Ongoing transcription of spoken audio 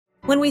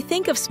When we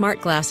think of smart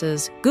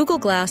glasses, Google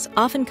Glass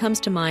often comes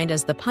to mind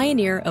as the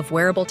pioneer of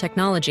wearable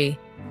technology.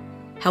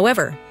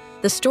 However,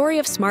 the story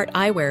of smart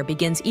eyewear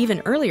begins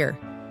even earlier,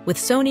 with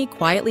Sony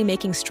quietly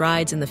making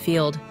strides in the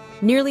field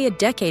nearly a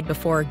decade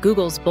before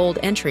Google's bold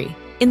entry.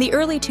 In the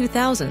early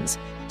 2000s,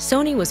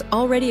 Sony was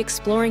already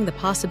exploring the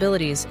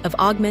possibilities of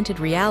augmented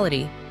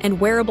reality and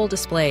wearable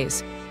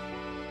displays.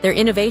 Their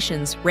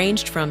innovations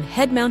ranged from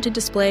head-mounted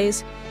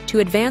displays to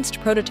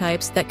advanced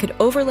prototypes that could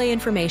overlay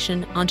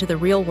information onto the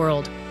real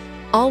world,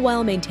 all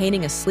while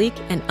maintaining a sleek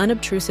and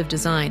unobtrusive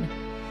design.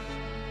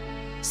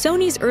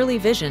 Sony's early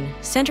vision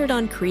centered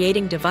on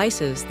creating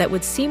devices that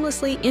would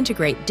seamlessly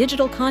integrate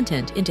digital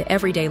content into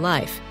everyday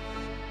life.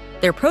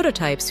 Their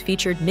prototypes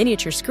featured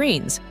miniature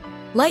screens,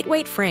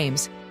 lightweight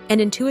frames, and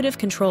intuitive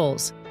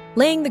controls,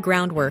 laying the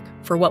groundwork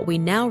for what we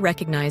now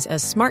recognize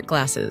as smart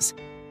glasses.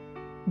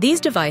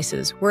 These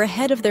devices were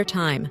ahead of their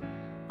time,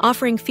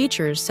 offering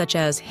features such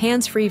as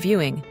hands-free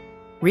viewing,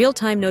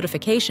 real-time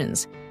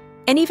notifications,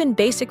 and even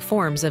basic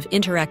forms of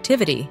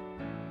interactivity.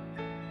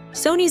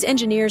 Sony's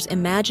engineers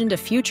imagined a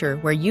future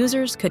where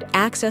users could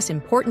access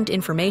important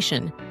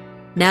information,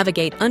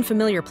 navigate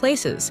unfamiliar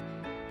places,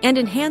 and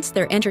enhance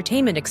their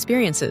entertainment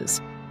experiences,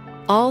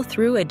 all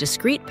through a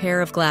discrete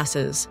pair of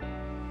glasses.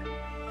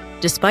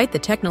 Despite the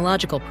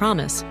technological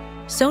promise,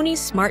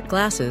 Sony's smart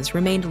glasses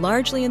remained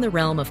largely in the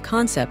realm of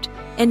concept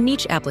and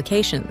niche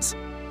applications.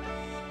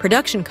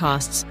 Production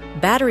costs,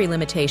 battery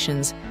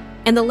limitations,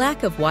 and the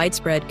lack of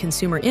widespread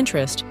consumer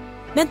interest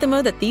meant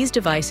that these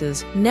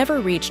devices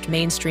never reached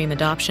mainstream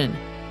adoption.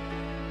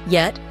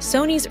 Yet,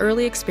 Sony's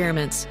early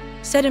experiments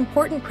set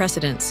important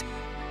precedents,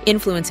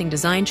 influencing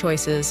design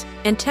choices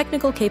and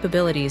technical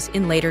capabilities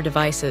in later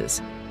devices.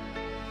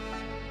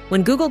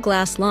 When Google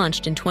Glass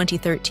launched in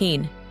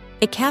 2013,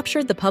 it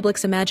captured the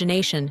public's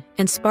imagination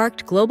and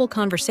sparked global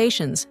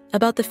conversations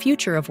about the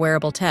future of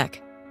wearable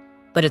tech.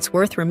 But it's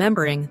worth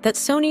remembering that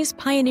Sony's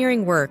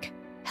pioneering work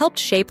helped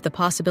shape the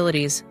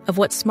possibilities of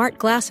what smart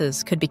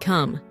glasses could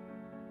become.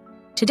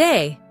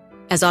 Today,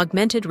 as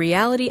augmented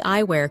reality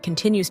eyewear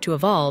continues to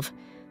evolve,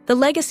 the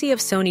legacy of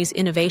Sony's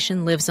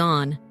innovation lives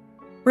on,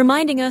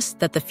 reminding us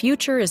that the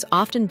future is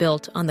often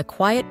built on the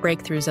quiet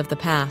breakthroughs of the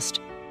past.